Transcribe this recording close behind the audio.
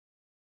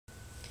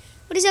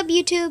What is up,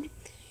 YouTube?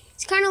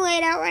 It's kind of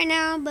late out right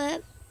now,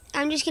 but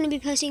I'm just going to be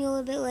posting a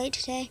little bit late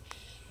today.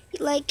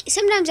 Like,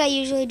 sometimes I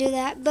usually do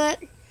that,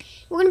 but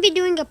we're going to be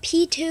doing a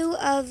P2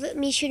 of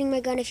me shooting my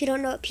gun. If you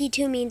don't know what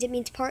P2 means, it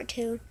means part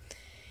 2.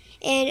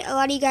 And a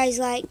lot of you guys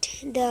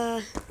liked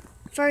the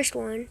first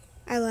one.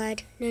 I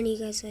lied. None of you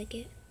guys like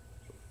it.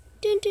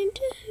 Dun, dun,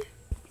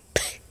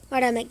 dun.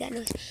 Why'd I make that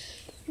noise?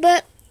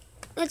 But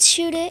let's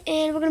shoot it,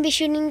 and we're going to be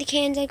shooting the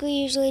cans like we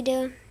usually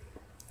do.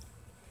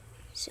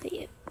 So,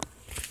 yeah.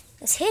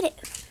 Let's hit it.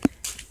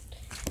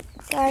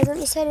 Guys, let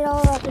me set it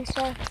all up and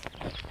stuff.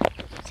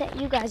 Set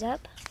you guys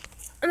up.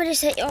 I'm going to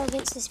set y'all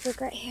against this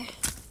brick right here.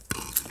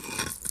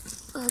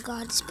 Oh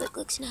god, this brick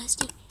looks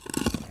nasty.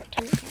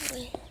 Turn it that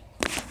way.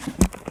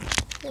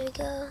 There we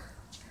go.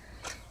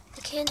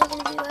 The cans are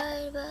going to be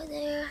right about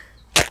there.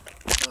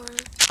 Hold on.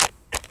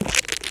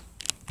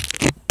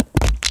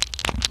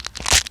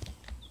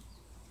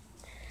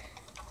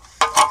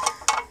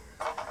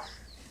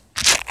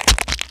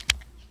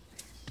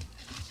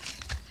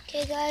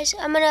 Okay guys,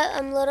 I'm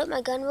gonna load up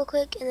my gun real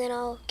quick and then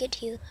I'll get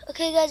to you.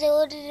 Okay guys, I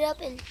loaded it up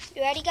and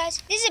you ready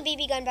guys? This is a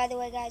BB gun, by the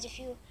way, guys, if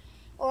you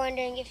were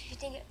wondering, if you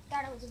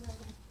thought it was a real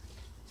gun.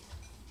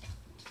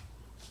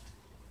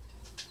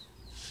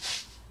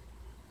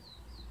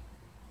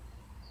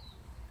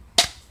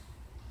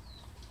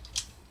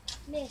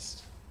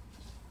 Missed.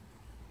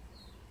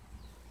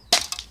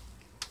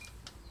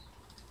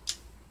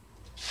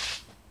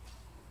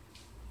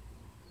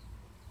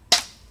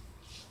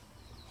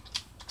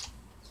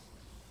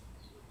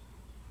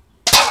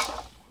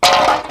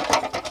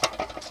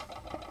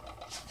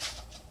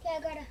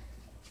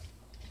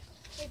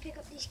 Pick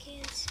up these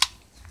cans.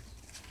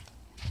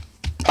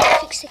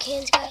 Fix the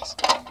cans, guys.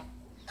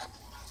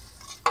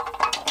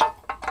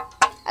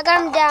 I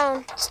got them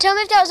down. Just tell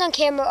me if that was on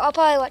camera. I'll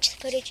probably watch the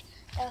footage.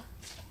 Oh.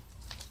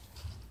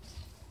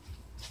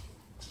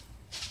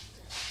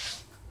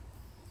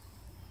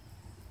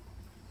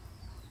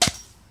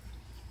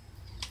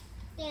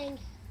 Dang.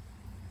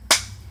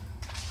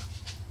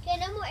 Okay,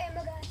 no more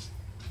ammo, guys.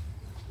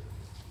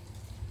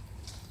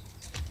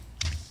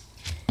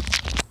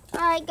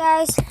 Alright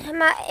guys,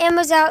 my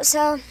ammo's out,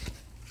 so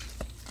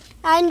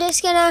I'm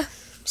just gonna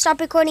stop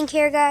recording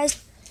here,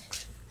 guys.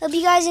 Hope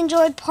you guys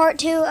enjoyed part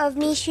 2 of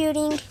me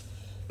shooting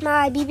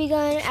my BB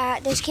gun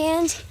at those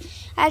cans.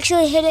 I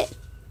actually hit it,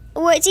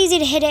 well, it's easy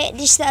to hit it,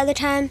 just the other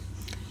time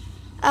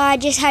I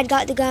just had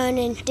got the gun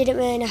and didn't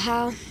really know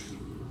how.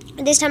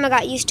 This time I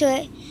got used to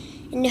it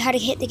and knew how to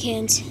hit the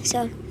cans.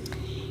 So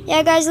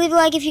yeah guys, leave a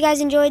like if you guys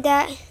enjoyed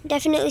that.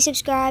 Definitely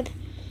subscribe,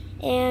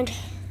 and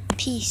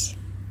peace.